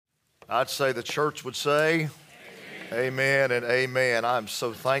I'd say the church would say, amen and amen. I'm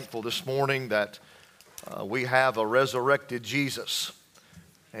so thankful this morning that we have a resurrected Jesus.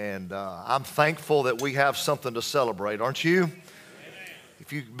 And I'm thankful that we have something to celebrate, aren't you? Amen.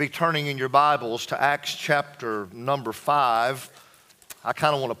 If you could be turning in your Bibles to Acts chapter number 5, I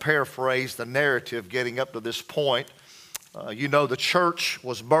kind of want to paraphrase the narrative getting up to this point. You know, the church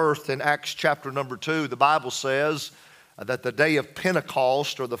was birthed in Acts chapter number 2. The Bible says that the day of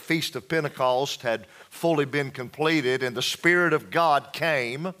Pentecost, or the Feast of Pentecost, had fully been completed, and the Spirit of God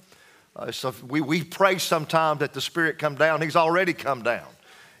came. So we pray sometimes that the Spirit come down. He's already come down.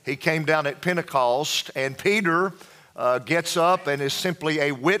 He came down at Pentecost, and Peter gets up and is simply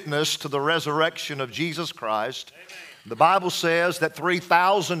a witness to the resurrection of Jesus Christ. Amen. The Bible says that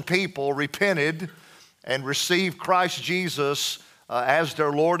 3,000 people repented and received Christ Jesus as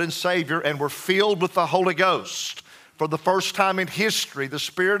their Lord and Savior and were filled with the Holy Ghost. For the first time in history, the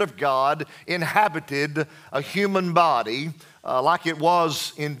Spirit of God inhabited a human body like it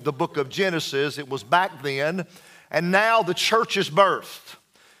was in the book of Genesis. It was back then. And now the church is birthed.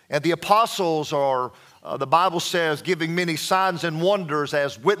 And the apostles are, the Bible says, giving many signs and wonders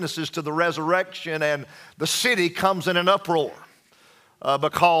as witnesses to the resurrection. And the city comes in an uproar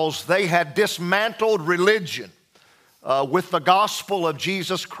because they had dismantled religion with the gospel of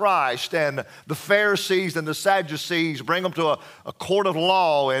Jesus Christ. And the Pharisees and the Sadducees bring them to a court of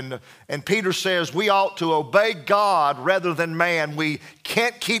law. And Peter says we ought to obey God rather than man. We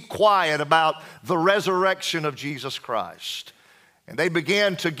can't keep quiet about the resurrection of Jesus Christ. And they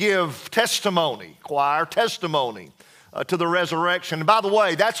began to give testimony, choir testimony to the resurrection. And by the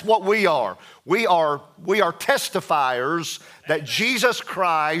way, that's what we are. We are testifiers that Jesus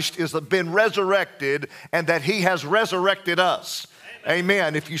Christ has been resurrected and that He has resurrected us.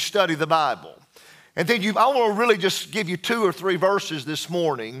 Amen, if you study the Bible. And then I want to really just give you 2 or 3 verses this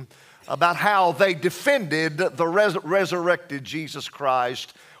morning about how they defended the resurrected Jesus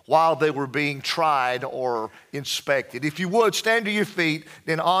Christ while they were being tried or inspected. If you would, stand to your feet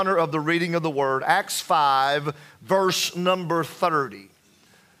in honor of the reading of the Word. Acts 5, verse number 30.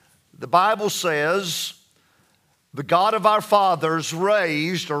 The Bible says, the God of our fathers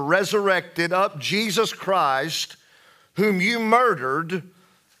raised or resurrected up Jesus Christ, whom you murdered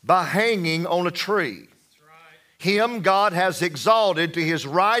by hanging on a tree. Him God has exalted to His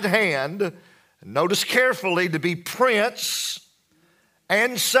right hand, notice carefully, to be Prince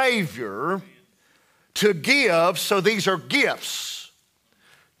and Savior, to give, so these are gifts,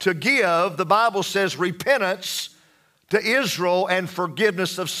 to give, the Bible says, repentance to Israel and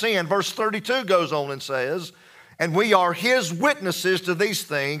forgiveness of sin. Verse 32 goes on and says, and we are His witnesses to these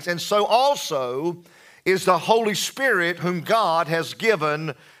things, and so also is the Holy Spirit whom God has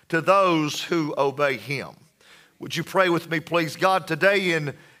given to those who obey Him. Would you pray with me, please? God, today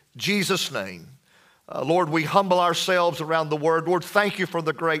in Jesus' name, Lord, we humble ourselves around the Word. Lord, thank you for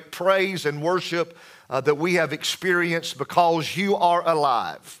the great praise and worship that we have experienced because you are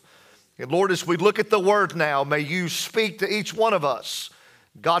alive. And Lord, as we look at the Word now, may you speak to each one of us.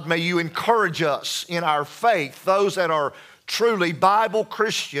 God, may you encourage us in our faith, those that are truly Bible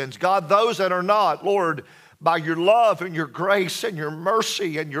Christians. God, those that are not, Lord, by your love and your grace and your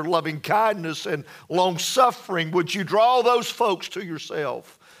mercy and your loving kindness and long suffering, would you draw those folks to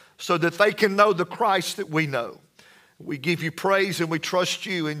yourself so that they can know the Christ that we know. We give you praise and we trust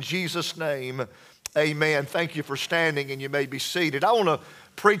you in Jesus' name. Amen. Thank you for standing, and you may be seated. I want to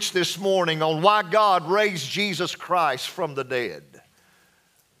preach this morning on why God raised Jesus Christ from the dead.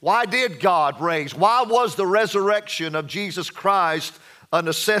 Why did God raise? Why was the resurrection of Jesus Christ a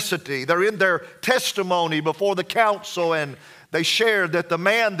necessity? They're in their testimony before the council, and they shared that the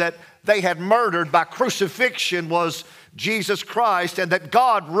man that they had murdered by crucifixion was Jesus Christ, and that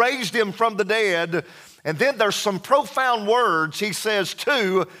God raised Him from the dead. And then there's some profound words. He says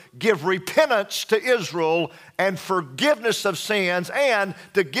to give repentance to Israel and forgiveness of sins, and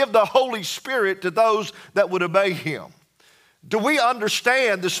to give the Holy Spirit to those that would obey Him. Do we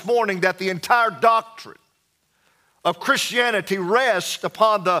understand this morning that the entire doctrine of Christianity rests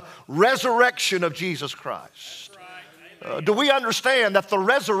upon the resurrection of Jesus Christ? Do we understand that the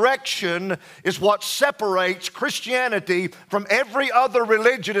resurrection is what separates Christianity from every other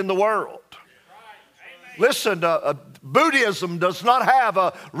religion in the world? Listen, Buddhism does not have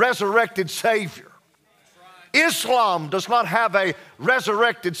a resurrected Savior. Islam does not have a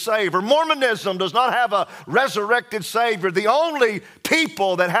resurrected Savior. Mormonism does not have a resurrected Savior. The only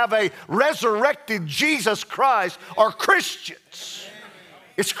people that have a resurrected Jesus Christ are Christians.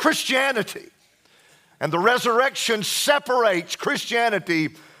 It's Christianity. And the resurrection separates Christianity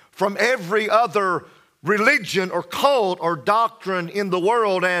from every other religion or cult or doctrine in the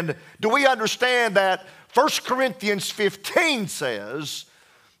world. And do we understand that 1 Corinthians 15 says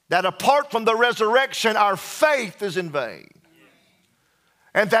that apart from the resurrection, our faith is in vain?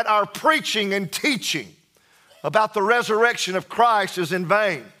 And that our preaching and teaching about the resurrection of Christ is in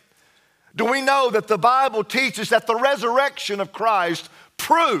vain? Do we know that the Bible teaches that the resurrection of Christ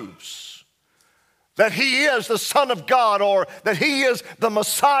proves that he is the Son of God, or that he is the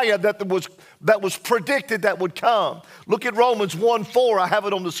Messiah that was predicted that would come? Look at Romans 1:4. I have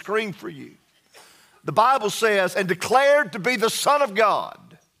it on the screen for you. The Bible says, and declared to be the Son of God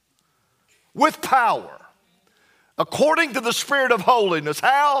with power, according to the Spirit of holiness.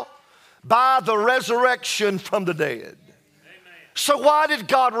 How? By the resurrection from the dead. Amen. So why did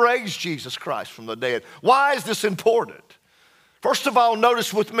God raise Jesus Christ from the dead? Why is this important? First of all,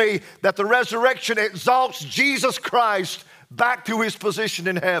 notice with me that the resurrection exalts Jesus Christ back to his position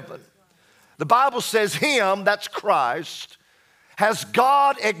in heaven. The Bible says him, that's Christ, has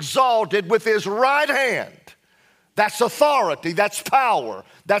God exalted with his right hand. That's authority, that's power,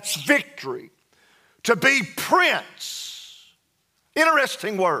 that's victory. To be prince.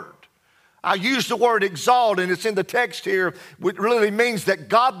 Interesting word. I use the word exalt, and it's in the text here. It really means that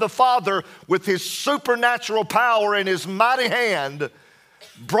God the Father, with his supernatural power in his mighty hand,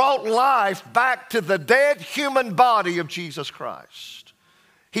 brought life back to the dead human body of Jesus Christ.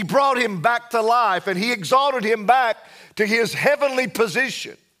 He brought him back to life, and he exalted him back to his heavenly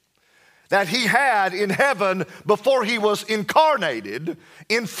position that he had in heaven before he was incarnated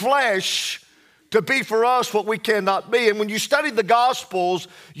in flesh to be for us what we cannot be. And when you study the Gospels,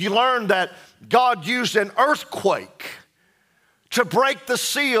 you learn that God used an earthquake to break the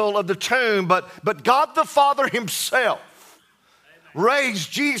seal of the tomb, but God the Father himself raised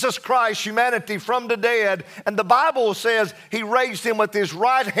Jesus Christ, humanity, from the dead, and the Bible says he raised him with his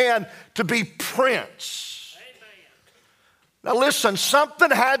right hand to be prince. Now listen, something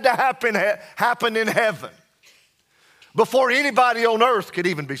had to happen in heaven before anybody on earth could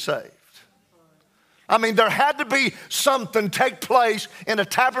even be saved. I mean, there had to be something take place in a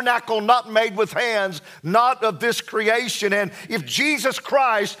tabernacle not made with hands, not of this creation. And if Jesus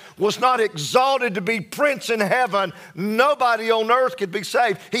Christ was not exalted to be prince in heaven, nobody on earth could be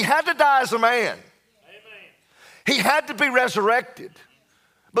saved. He had to die as a man. Amen. He had to be resurrected.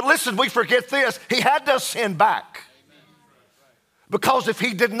 But listen, we forget this. He had to ascend back. Because if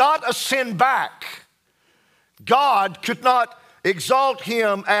he did not ascend back, God could not exalt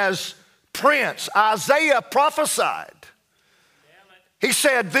him as prince. Isaiah prophesied. He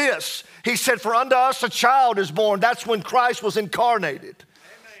said this. He said, for unto us a child is born. That's when Christ was incarnated.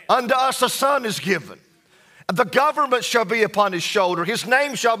 Amen. Unto us a son is given. And the government shall be upon his shoulder. His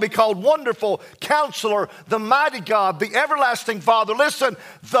name shall be called Wonderful, Counselor, the Mighty God, the Everlasting Father. Listen,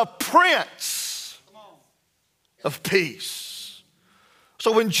 the Prince of Peace.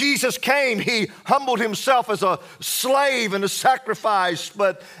 So when Jesus came, he humbled himself as a slave and a sacrifice.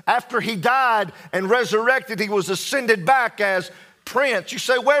 But after he died and resurrected, he was ascended back as prince. You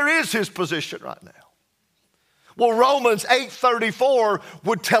say, where is his position right now? Well, Romans 8:34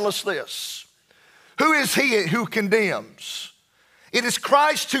 would tell us this. Who is he who condemns? It is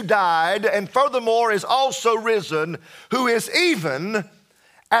Christ who died and furthermore is also risen, who is even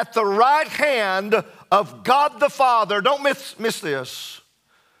at the right hand of God the Father. Don't miss this.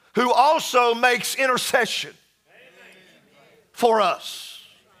 Who also makes intercession for us.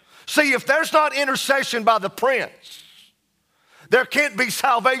 See, if there's not intercession by the prince, there can't be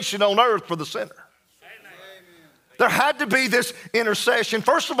salvation on earth for the sinner. There had to be this intercession.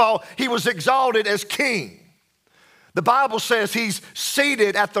 First of all, he was exalted as king. The Bible says he's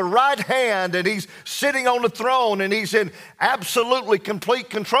seated at the right hand and he's sitting on the throne and he's in absolutely complete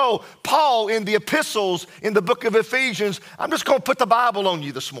control. Paul in the epistles in the book of Ephesians, I'm just going to put the Bible on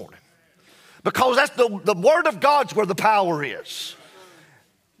you this morning because that's the word of God's where the power is.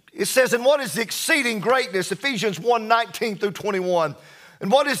 It says, and what is the exceeding greatness, Ephesians 1:19 through 21, and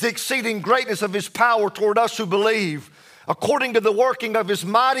what is the exceeding greatness of his power toward us who believe, according to the working of his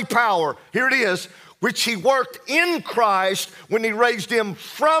mighty power, here it is, which he worked in Christ when he raised him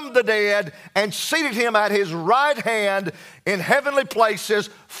from the dead and seated him at his right hand in heavenly places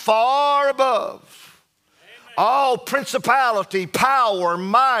far above all principality, power,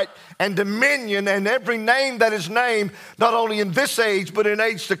 might, and dominion, and every name that is named, not only in this age, but in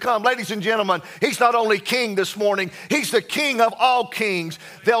age to come. Ladies and gentlemen, he's not only king this morning, he's the King of all kings.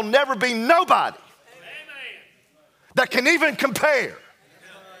 There'll never be nobody that can even compare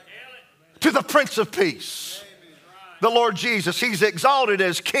to the Prince of Peace, the Lord Jesus. He's exalted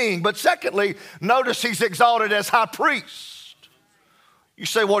as king. But secondly, notice he's exalted as high priest. You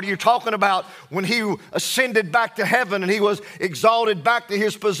say, what are you talking about? When he ascended back to heaven and he was exalted back to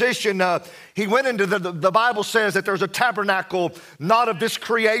his position, he went into the Bible says that there's a tabernacle not of this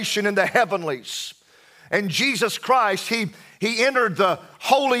creation in the heavenlies. And Jesus Christ, he entered the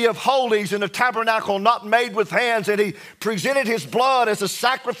Holy of Holies in a tabernacle not made with hands, and he presented his blood as a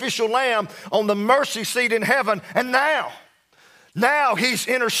sacrificial lamb on the mercy seat in heaven. And now he's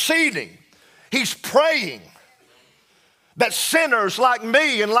interceding. He's praying that sinners like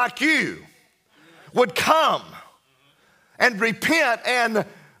me and like you would come and repent and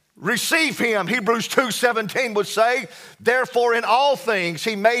receive him. Hebrews 2:17 would say, therefore in all things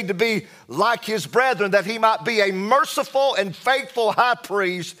he made to be like his brethren, that he might be a merciful and faithful high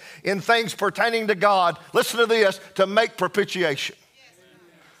priest in things pertaining to God. Listen to this, to make propitiation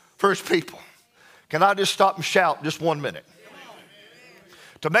for his people. Can I just stop and shout just 1 minute?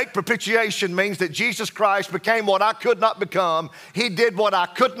 To make propitiation means that Jesus Christ became what I could not become. He did what I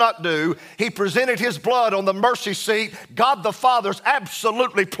could not do. He presented his blood on the mercy seat. God the Father's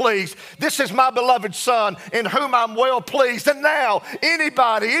absolutely pleased. This is my beloved Son in whom I'm well pleased. And now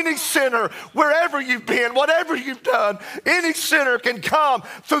anybody, any sinner, wherever you've been, whatever you've done, any sinner can come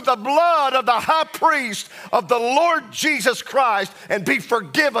through the blood of the high priest of the Lord Jesus Christ and be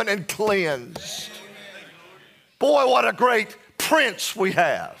forgiven and cleansed. Boy, what a great Prince we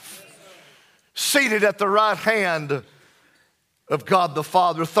have, seated at the right hand of God the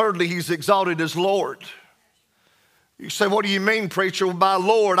Father. Thirdly, he's exalted as Lord. You say, what do you mean, preacher? Well, by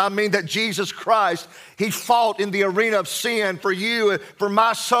Lord, I mean that Jesus Christ, he fought in the arena of sin for you, for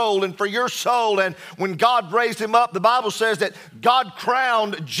my soul, and for your soul. And when God raised him up, the Bible says that God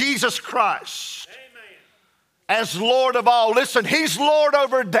crowned Jesus Christ as Lord of all. Listen, he's Lord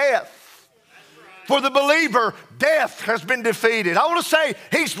over death. For the believer, death has been defeated. I want to say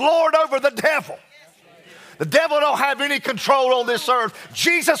he's Lord over the devil. The devil don't have any control on this earth.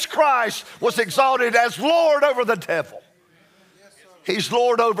 Jesus Christ was exalted as Lord over the devil. He's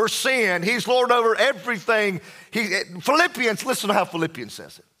Lord over sin. He's Lord over everything. Philippians, listen to how Philippians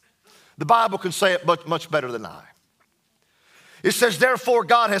says it. The Bible can say it much better than I. It says, therefore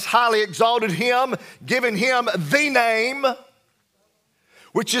God has highly exalted him, given him the name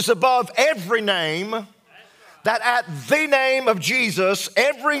which is above every name, that at the name of Jesus,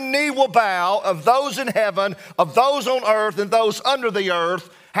 every knee will bow, of those in heaven, of those on earth, and those under the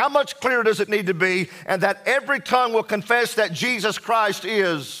earth. How much clearer does it need to be? And that every tongue will confess that Jesus Christ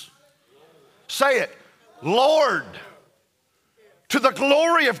is, say it, Lord, to the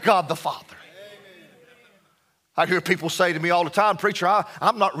glory of God the Father. I hear people say to me all the time, preacher,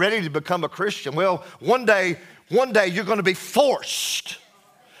 I'm not ready to become a Christian. Well, one day you're going to be forced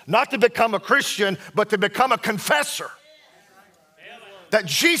not to become a Christian, but to become a confessor that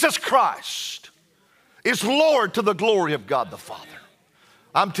Jesus Christ is Lord to the glory of God the Father.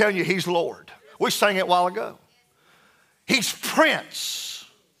 I'm telling you, he's Lord. We sang it a while ago. He's Prince.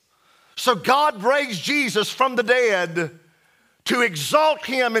 So God raised Jesus from the dead to exalt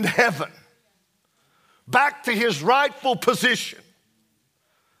him in heaven back to his rightful position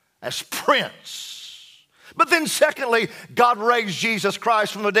as Prince. But then secondly, God raised Jesus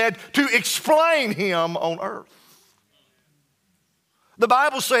Christ from the dead to explain him on earth. The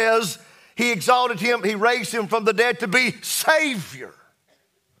Bible says he exalted him, he raised him from the dead to be Savior.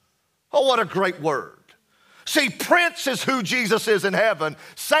 Oh, what a great word. See, Prince is who Jesus is in heaven.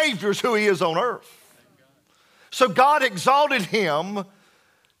 Savior is who he is on earth. So God exalted him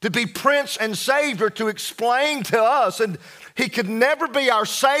to be Prince and Savior to explain to us. And he could never be our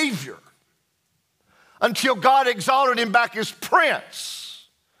Savior until God exalted him back as Prince.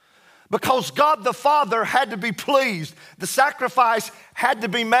 Because God the Father had to be pleased. The sacrifice had to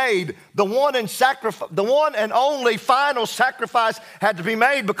be made. The one and only final sacrifice had to be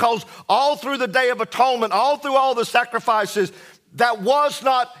made, because all through the Day of Atonement, all through all the sacrifices, that was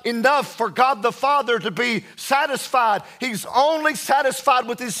not enough for God the Father to be satisfied. He's only satisfied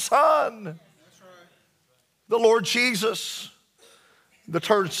with his Son. That's right. The Lord Jesus, the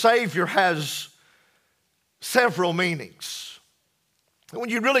term Savior, has several meanings. And when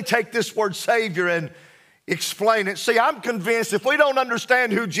you really take this word Savior and explain it, see, I'm convinced if we don't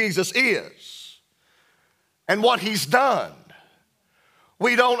understand who Jesus is and what he's done,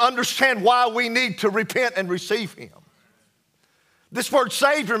 we don't understand why we need to repent and receive him. This word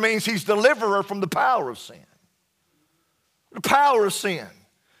Savior means he's deliverer from the power of sin. The power of sin.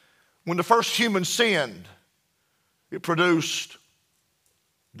 When the first human sinned, it produced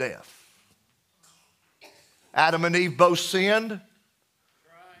death. Adam and Eve both sinned,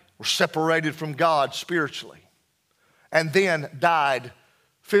 were separated from God spiritually, and then died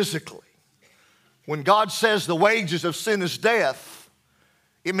physically. When God says the wages of sin is death,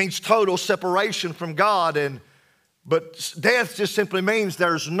 It means total separation from God. But death just simply means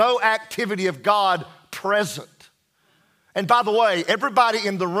there's no activity of God present. And by the way, everybody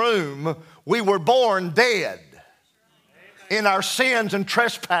in the room, we were born dead in our sins and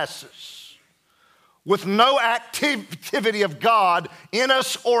trespasses, with no activity of God in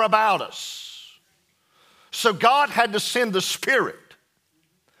us or about us. So God had to send the Spirit.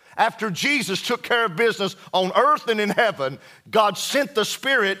 After Jesus took care of business on earth and in heaven, God sent the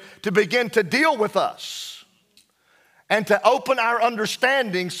Spirit to begin to deal with us and to open our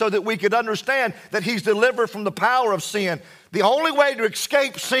understanding so that we could understand that He's delivered from the power of sin. The only way to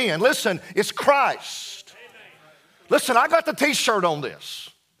escape sin, listen, is Christ. Listen, I got the t-shirt on this.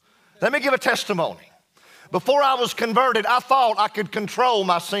 Let me give a testimony. Before I was converted, I thought I could control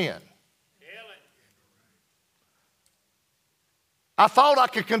my sin. I thought I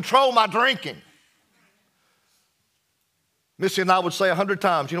could control my drinking. Missy and I would say 100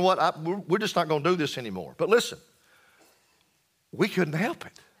 times, you know what, we're just not going to do this anymore. But listen, we couldn't help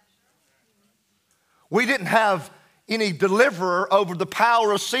it. We didn't have any deliverer over the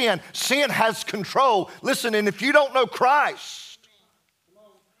power of sin. Sin has control. Listen, and if you don't know Christ,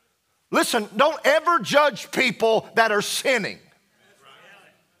 listen, don't ever judge people that are sinning.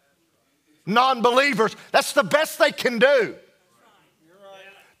 Non-believers, that's the best they can do.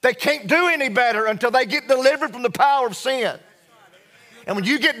 They can't do any better until they get delivered from the power of sin. And when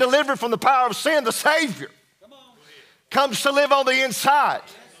you get delivered from the power of sin, the Savior comes to live on the inside.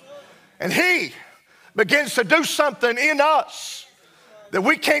 And He begins to do something in us that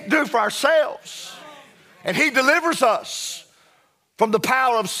we can't do for ourselves. And He delivers us from the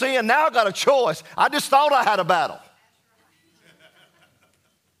power of sin. Now I got a choice. I just thought I had a battle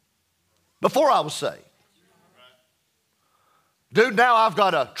before I was saved. Dude, now I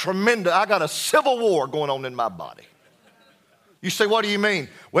got a civil war going on in my body. You say, what do you mean?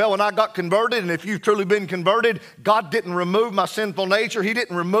 Well, when I got converted, and if you've truly been converted, God didn't remove my sinful nature. He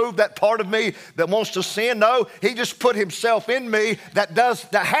didn't remove that part of me that wants to sin. No, He just put Himself in me that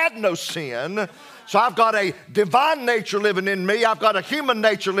had no sin. So I've got a divine nature living in me. I've got a human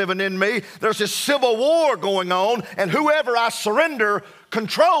nature living in me. There's this civil war going on, and whoever I surrender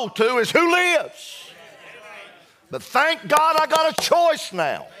control to is who lives. But thank God I got a choice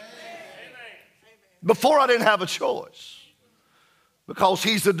now. Before I didn't have a choice, because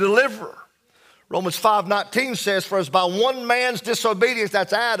He's the deliverer. Romans 5:19 says, for as by one man's disobedience,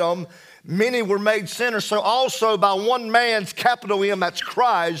 that's Adam, many were made sinners, so also by one man's, capital M, that's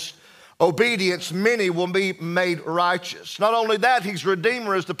Christ, obedience, many will be made righteous. Not only that, He's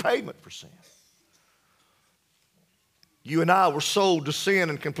Redeemer as the payment for sin. You and I were sold to sin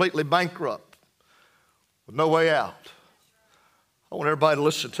and completely bankrupt, with no way out. I want everybody to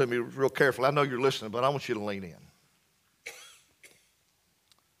listen to me real carefully. I know you're listening, but I want you to lean in.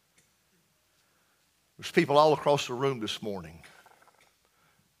 There's people all across the room this morning.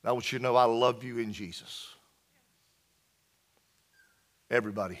 I want you to know I love you in Jesus.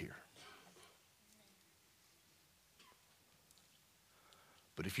 Everybody here.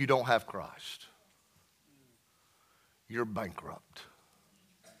 But if you don't have Christ, you're bankrupt.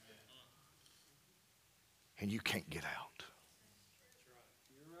 And you can't get out.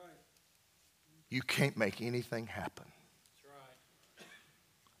 You can't make anything happen.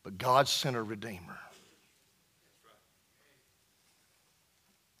 But God sent a Redeemer.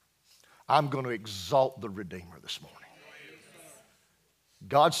 I'm going to exalt the Redeemer this morning.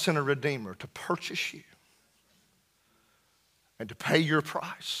 God sent a Redeemer to purchase you and to pay your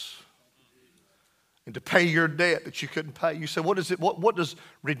price and to pay your debt that you couldn't pay. You say, what does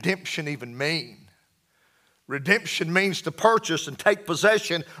redemption even mean? Redemption means to purchase and take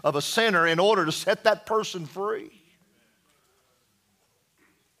possession of a sinner in order to set that person free.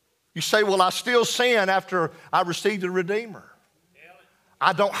 You say, well, I still sin after I received a Redeemer.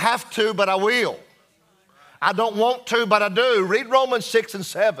 I don't have to, but I will. I don't want to, but I do. Read Romans 6 and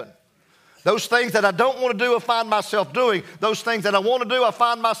 7. Those things that I don't want to do, I find myself doing. Those things that I want to do, I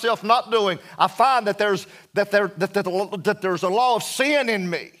find myself not doing. I find that there's a law of sin in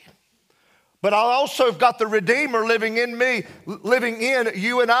me. But I also have got the Redeemer living in me, living in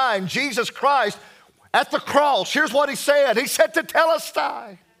you and I. And Jesus Christ at the cross, here's what He said. He said to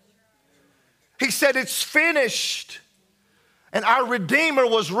Telestai. He said, it's finished. And our Redeemer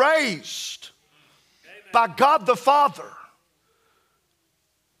was raised by God the Father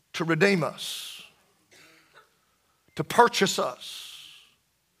to redeem us, to purchase us.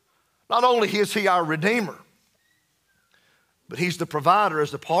 Not only is He our Redeemer, but He's the provider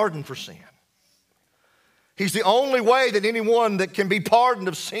as the pardon for sin. He's the only way that anyone that can be pardoned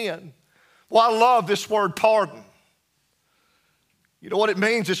of sin. Well, I love this word pardon. You know what it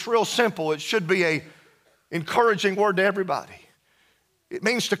means? It's real simple. It should be an encouraging word to everybody. It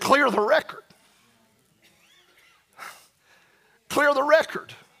means to clear the record. Clear the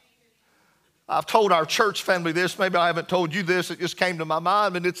record. I've told our church family this. Maybe I haven't told you this. It just came to my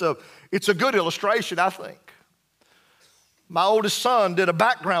mind, and it's a good illustration, I think. My oldest son did a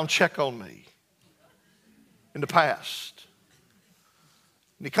background check on me in the past.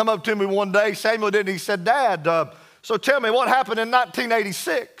 And he come up to me one day, Samuel did, and he said, Dad, so tell me what happened in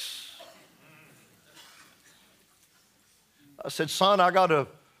 1986. I said, son,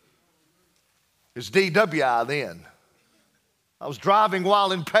 it's DWI then. I was driving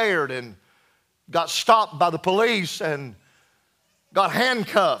while impaired and got stopped by the police and got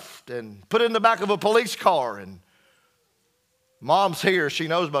handcuffed and put in the back of a police car. And Mom's here. She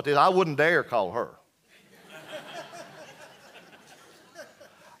knows about this. I wouldn't dare call her.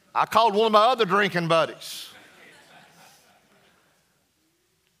 I called one of my other drinking buddies.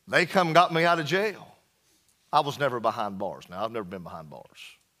 They come and got me out of jail. I was never behind bars. Now, I've never been behind bars,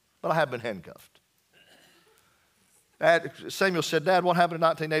 but I have been handcuffed. Samuel said, Dad, what happened in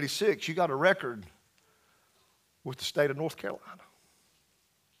 1986? You got a record with the state of North Carolina.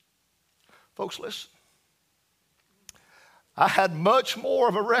 Folks, listen. I had much more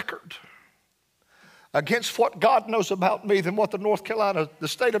of a record against what God knows about me than what the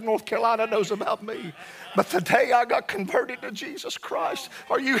state of North Carolina knows about me. But the day I got converted to Jesus Christ,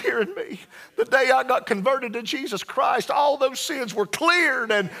 are you hearing me? The day I got converted to Jesus Christ, all those sins were cleared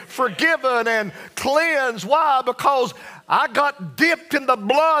and forgiven and cleansed. Why? Because I got dipped in the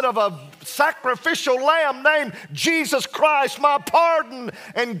blood of a sacrificial lamb named Jesus Christ, my pardon,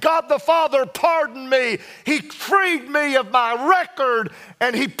 and God the Father pardoned me. He freed me of my record,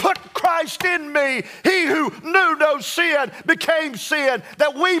 and He put Christ in me. He who knew no sin became sin,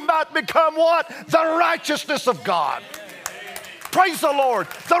 that we might become what? The righteousness of God. Praise the Lord.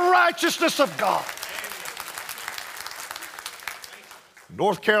 The righteousness of God.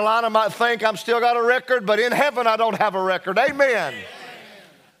 North Carolina might think I'm still got a record, but in heaven I don't have a record. Amen.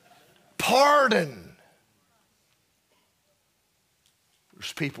 Pardon.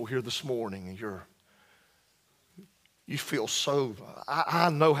 There's people here this morning and you feel so, I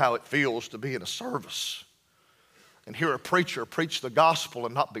know how it feels to be in a service and hear a preacher preach the gospel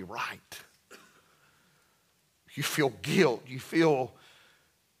and not be right. You feel guilt. You feel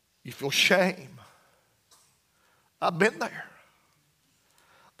shame. I've been there.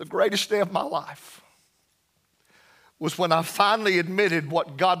 The greatest day of my life was when I finally admitted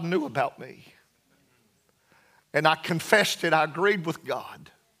what God knew about me. And I confessed it. I agreed with God.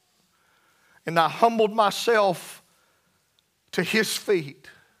 And I humbled myself to His feet.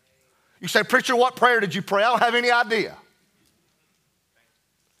 You say, preacher, what prayer did you pray? I don't have any idea.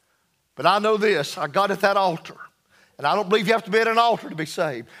 But I know this. I got at that altar. And I don't believe you have to be at an altar to be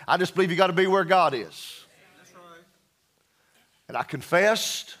saved. I just believe you got to be where God is. That's right. And I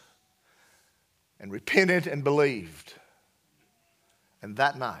confessed and repented and believed. And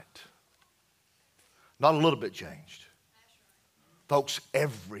that night, not a little bit changed. Folks,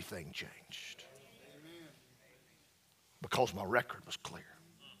 everything changed. Because my record was clear.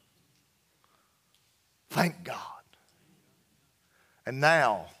 Thank God. And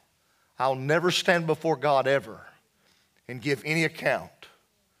now, I'll never stand before God ever and give any account.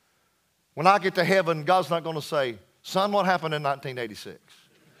 When I get to heaven, God's not going to say, son, what happened in 1986?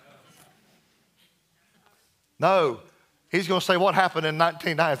 No, He's going to say, what happened in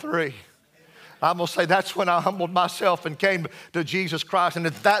 1993? I'm going to say, that's when I humbled myself and came to Jesus Christ. And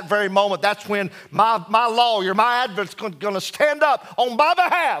at that very moment, that's when my lawyer, my advocate's going to stand up on my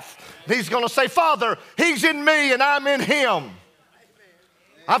behalf. He's going to say, Father, He's in me and I'm in Him.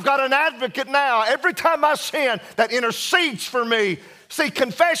 I've got an advocate now. Every time I sin, that intercedes for me. See,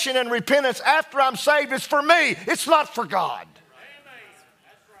 confession and repentance after I'm saved is for me. It's not for God.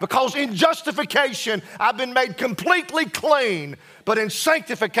 Because in justification, I've been made completely clean. But in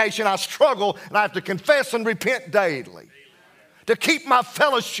sanctification, I struggle and I have to confess and repent daily to keep my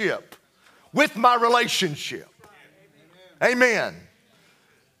fellowship with my relationship. Amen.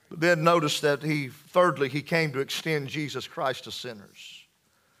 But then notice that thirdly, He came to extend Jesus Christ to sinners.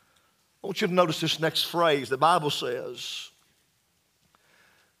 I want you to notice this next phrase. The Bible says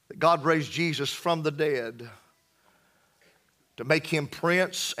that God raised Jesus from the dead to make Him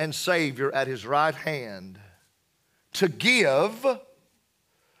Prince and Savior at His right hand, to give.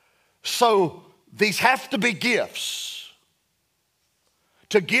 So these have to be gifts.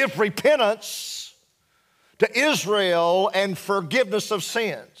 To give repentance to Israel and forgiveness of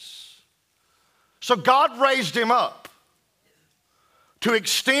sins. So God raised Him up to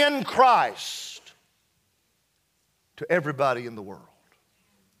extend Christ to everybody in the world.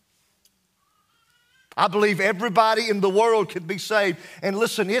 I believe everybody in the world could be saved. And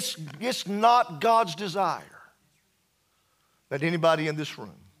listen, it's not God's desire that anybody in this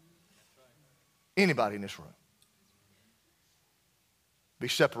room, anybody in this room, be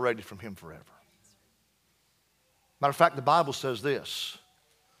separated from Him forever. Matter of fact, the Bible says this,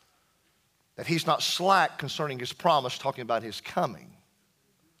 that He's not slack concerning His promise, talking about His coming,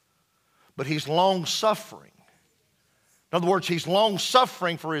 but He's long-suffering. In other words, He's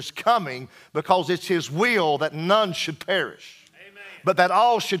long-suffering for His coming because it's His will that none should perish, amen, but that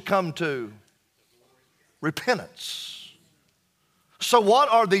all should come to repentance. So what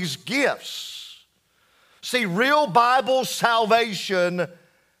are these gifts? See, real Bible salvation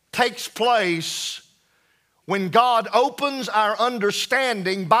takes place when God opens our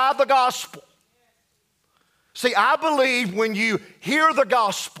understanding by the gospel. See, I believe when you hear the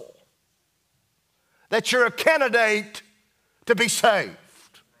gospel that you're a candidate to be saved.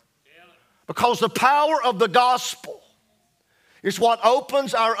 Because the power of the gospel is what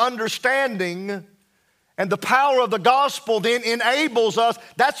opens our understanding, and the power of the gospel then enables us.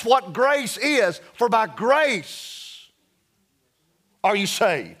 That's what grace is. For by grace are you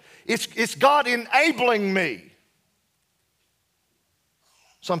saved. It's God enabling me.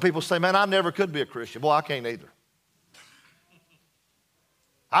 Some people say, man, I never could be a Christian. Well, I can't either.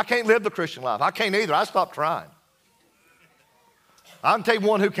 I can't live the Christian life. I can't either. I stopped trying. I can tell you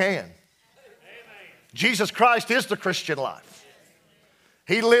one who can. Amen. Jesus Christ is the Christian life.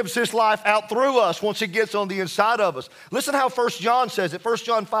 He lives His life out through us once He gets on the inside of us. Listen how 1 John says it, 1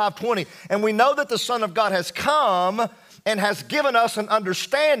 John 5:20. And we know that the Son of God has come and has given us an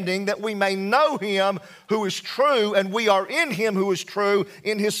understanding that we may know Him who is true, and we are in Him who is true,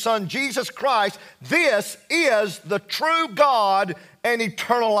 in His Son Jesus Christ. This is the true God and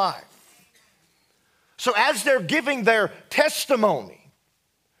eternal life. So as they're giving their testimony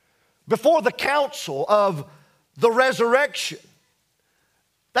before the council of the resurrection,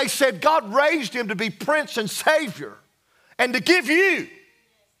 they said God raised Him to be Prince and Savior and to give you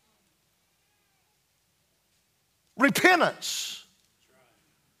repentance,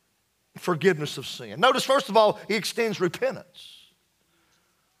 forgiveness of sin. Notice, first of all, He extends repentance.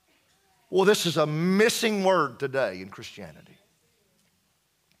 Well, this is a missing word today in Christianity.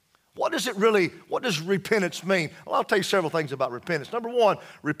 What does repentance mean? Well, I'll tell you several things about repentance. Number one,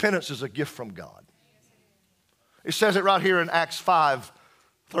 repentance is a gift from God. It says it right here in Acts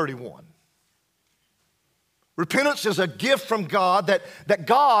 5:31. Repentance is a gift from God that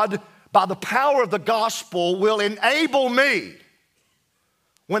God, by the power of the gospel, will enable me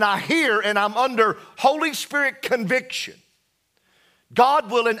when I hear and I'm under Holy Spirit conviction.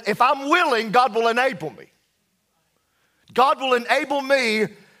 God will, if I'm willing, God will enable me. God will enable me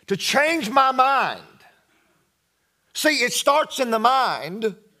to change my mind. See, it starts in the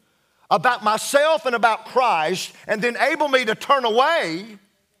mind about myself and about Christ, and then enable me to turn away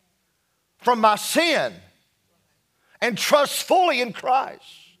from my sin and trust fully in Christ.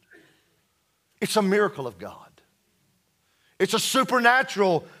 It's a miracle of God. It's a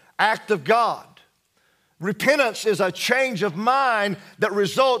supernatural act of God. Repentance is a change of mind that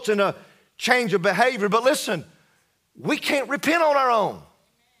results in a change of behavior. But listen, we can't repent on our own.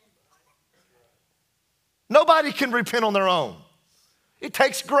 Nobody can repent on their own. It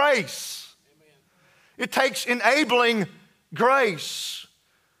takes grace. It takes enabling grace.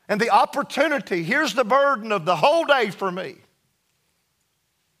 And the opportunity, here's the burden of the whole day for me.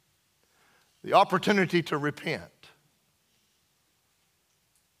 The opportunity to repent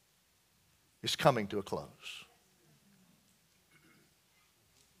is coming to a close.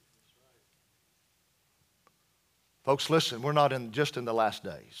 Folks, listen, we're not just in the last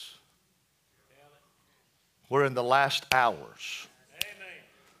days. We're in the last hours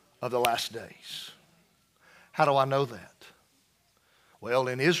of the last days. How do I know that? Well,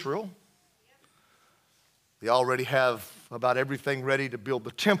 in Israel, they already have about everything ready to build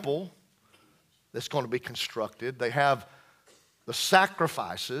the temple that's going to be constructed. They have the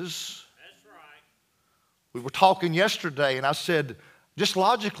sacrifices. That's right. We were talking yesterday, and I said, just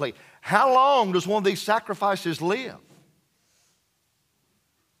logically, how long does one of these sacrifices live?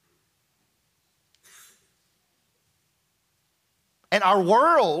 And our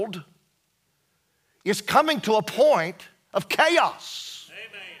world is coming to a point of chaos.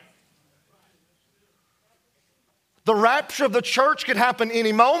 Amen. The rapture of the church could happen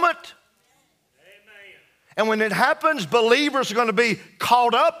any moment. Amen. And when it happens, believers are going to be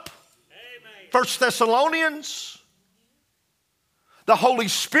caught up. Amen. 1 Thessalonians. The Holy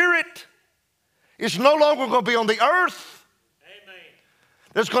Spirit is no longer going to be on the earth. Amen.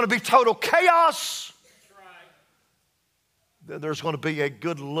 There's going to be total chaos. That's right. Then there's going to be a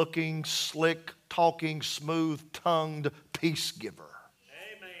good-looking, slick talking, smooth-tongued peace giver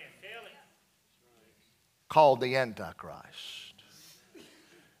Amen. Tell it. called the Antichrist.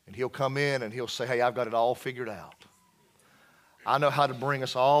 And he'll come in and he'll say, hey, I've got it all figured out. I know how to bring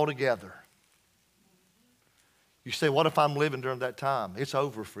us all together. You say, what if I'm living during that time? It's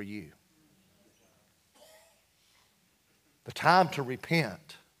over for you. The time to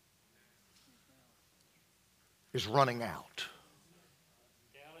repent is running out.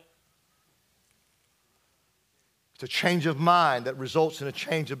 It's a change of mind that results in a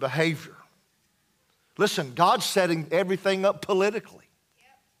change of behavior. Listen, God's setting everything up politically.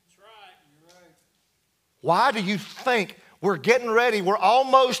 That's right. Why do you think we're getting ready? We're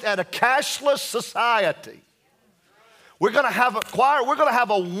almost at a cashless society. We're going to have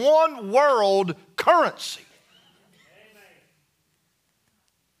a one world currency.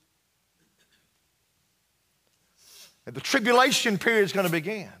 And the tribulation period is going to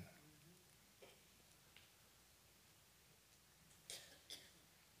begin.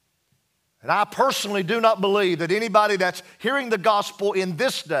 And I personally do not believe that anybody that's hearing the gospel in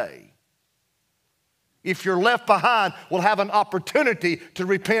this day, if you're left behind, will have an opportunity to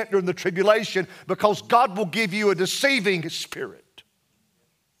repent during the tribulation, because God will give you a deceiving spirit.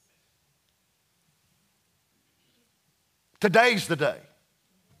 Today's the day.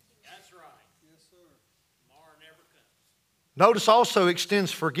 That's right. Yes, sir. Tomorrow never comes. Notice also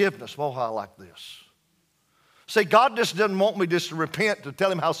extends forgiveness. Oh, I like this. See, God just doesn't want me just to repent to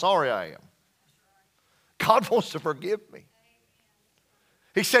tell him how sorry I am. God wants to forgive me.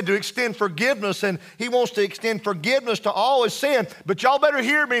 He said to extend forgiveness, and he wants to extend forgiveness to all his sin. But y'all better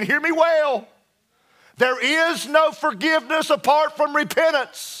hear me and hear me well. There is no forgiveness apart from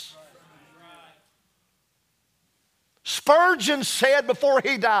repentance. Spurgeon said before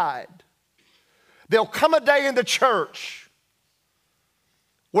he died, there'll come a day in the church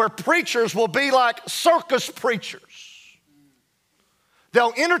where preachers will be like circus preachers.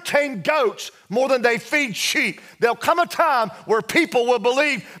 They'll entertain goats more than they feed sheep. There'll come a time where people will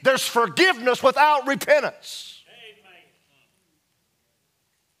believe there's forgiveness without repentance. Amen.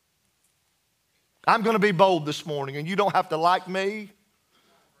 I'm going to be bold this morning, and you don't have to like me,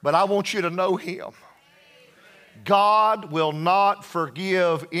 but I want you to know him. God will not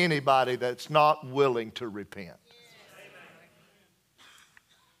forgive anybody that's not willing to repent.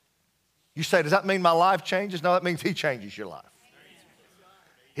 You say, does that mean my life changes? No, that means he changes your life.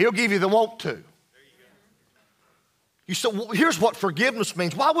 He'll give you the want to. You say, well, here's what forgiveness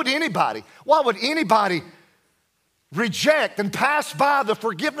means. Why would anybody reject and pass by the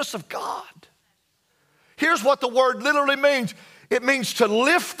forgiveness of God? Here's what the word literally means. It means to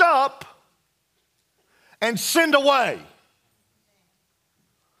lift up and send away.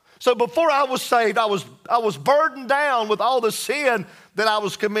 So before I was saved, I was burdened down with all the sin that I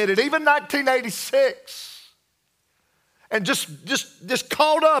was committed, even 1986. And just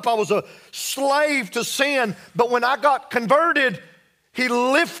caught up. I was a slave to sin. But when I got converted, he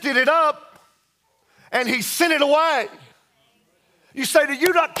lifted it up and he sent it away. You say, do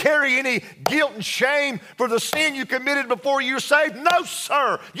you not carry any guilt and shame for the sin you committed before you were saved? No,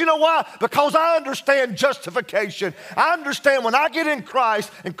 sir. You know why? Because I understand justification. I understand when I get in Christ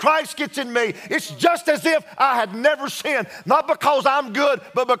and Christ gets in me, it's just as if I had never sinned. Not because I'm good,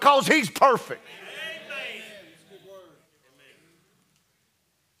 but because he's perfect.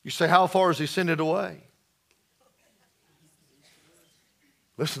 You say, how far has he sent it away?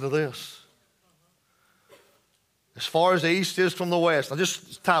 Listen to this. As far as the east is from the west. Now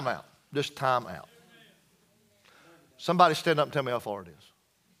just time out. Just time out. Somebody stand up and tell me how far it is.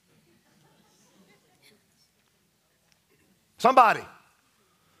 Somebody.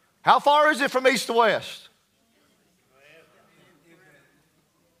 How far is it from east to west?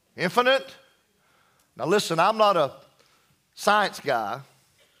 Infinite? Now listen, I'm not a science guy.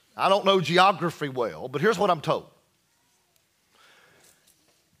 I don't know geography well, but here's what I'm told.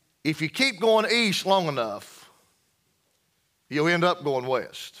 If you keep going east long enough, you'll end up going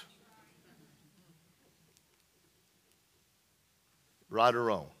west. Right or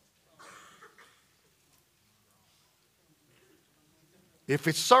wrong? If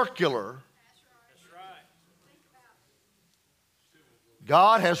it's circular,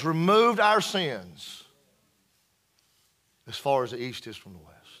 God has removed our sins as far as the east is from the west.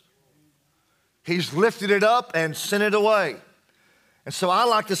 He's lifted it up and sent it away. And so I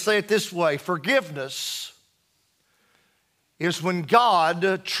like to say it this way. Forgiveness is when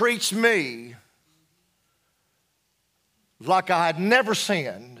God treats me like I had never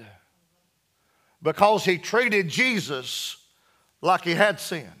sinned because he treated Jesus like he had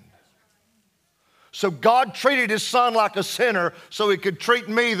sinned. So God treated his son like a sinner so he could treat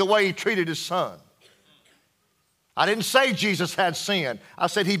me the way he treated his son. I didn't say Jesus had sin. I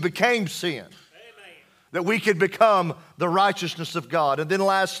said he became sin. Amen. That we could become the righteousness of God. And then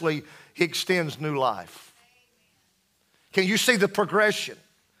lastly, he extends new life. Can you see the progression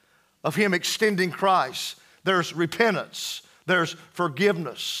of him extending Christ? There's repentance. There's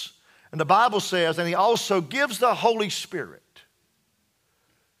forgiveness. And the Bible says, and he also gives the Holy Spirit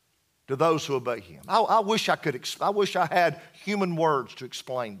to those who obey him. I wish I had human words to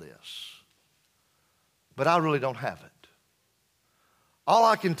explain this. But I really don't have it. All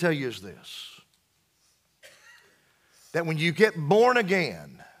I can tell you is this. That when you get born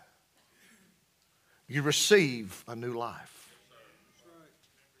again, you receive a new life.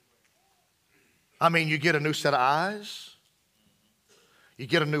 I mean, you get a new set of eyes. You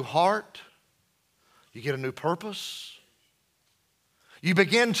get a new heart. You get a new purpose. You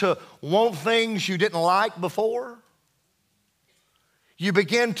begin to want things you didn't like before. You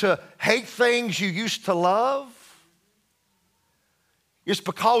begin to hate things you used to love. It's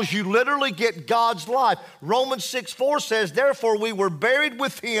because you literally get God's life. Romans 6:4 says, therefore we were buried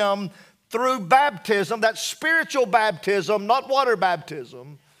with him through baptism, that spiritual baptism, not water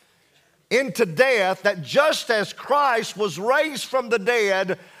baptism, into death, that just as Christ was raised from the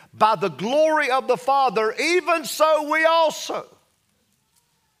dead by the glory of the Father, even so we also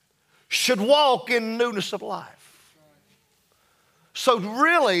should walk in newness of life. So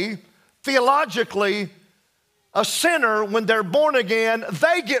really, theologically, a sinner, when they're born again,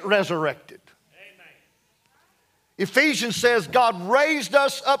 they get resurrected. Amen. Ephesians says God raised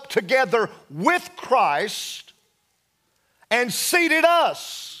us up together with Christ and seated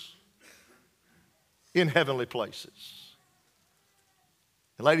us in heavenly places.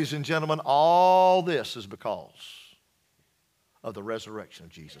 And ladies and gentlemen, all this is because of the resurrection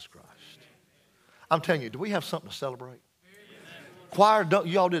of Jesus Christ. I'm telling you, do we have something to celebrate? Choir,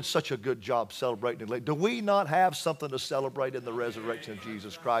 y'all did such a good job celebrating it. Do we not have something to celebrate in the resurrection of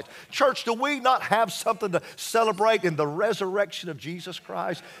Jesus Christ? Church, do we not have something to celebrate in the resurrection of Jesus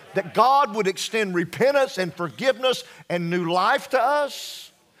Christ? That God would extend repentance and forgiveness and new life to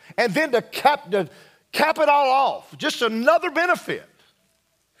us? And then to cap it all off, just another benefit.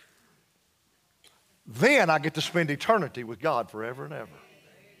 Then I get to spend eternity with God forever and ever.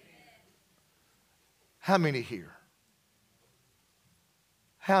 How many here?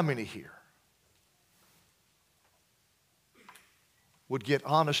 How many here would get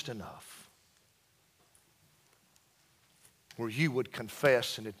honest enough where you would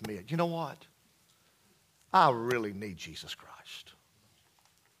confess and admit, you know what? I really need Jesus Christ.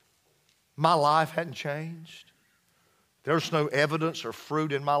 My life hadn't changed. There's no evidence or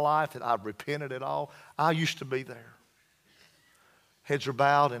fruit in my life that I've repented at all. I used to be there. Heads are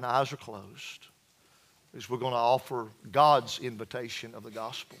bowed and eyes are closed. Is we're going to offer God's invitation of the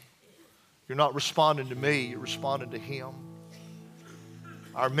gospel. You're not responding to me, you're responding to him.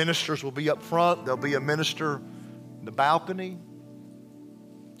 Our ministers will be up front. There'll be a minister in the balcony.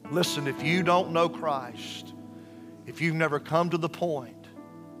 Listen, if you don't know Christ, if you've never come to the point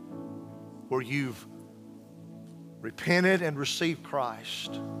where you've repented and received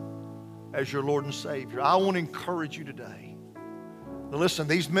Christ as your Lord and Savior, I want to encourage you today. Now listen,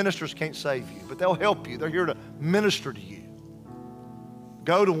 these ministers can't save you, but they'll help you. They're here to minister to you.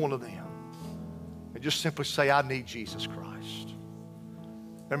 Go to one of them and just simply say, I need Jesus Christ.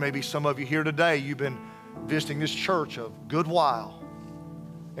 There may be some of you here today, you've been visiting this church a good while.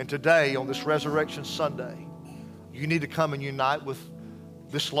 And today, on this Resurrection Sunday, you need to come and unite with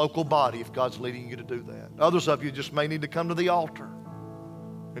this local body if God's leading you to do that. Others of you just may need to come to the altar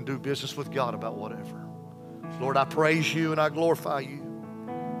and do business with God about whatever. Lord, I praise you and I glorify you.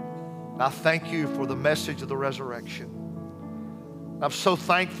 I thank you for the message of the resurrection. I'm so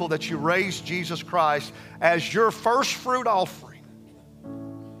thankful that you raised Jesus Christ as your first fruit offering.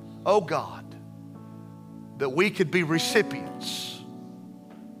 Oh God, that we could be recipients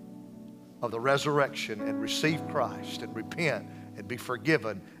of the resurrection and receive Christ and repent and be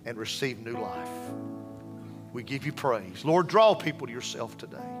forgiven and receive new life. We give you praise. Lord, draw people to yourself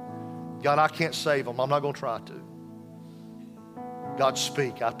today. God, I can't save them. I'm not going to try to. God,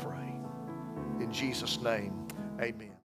 speak, I pray. In Jesus' name, amen.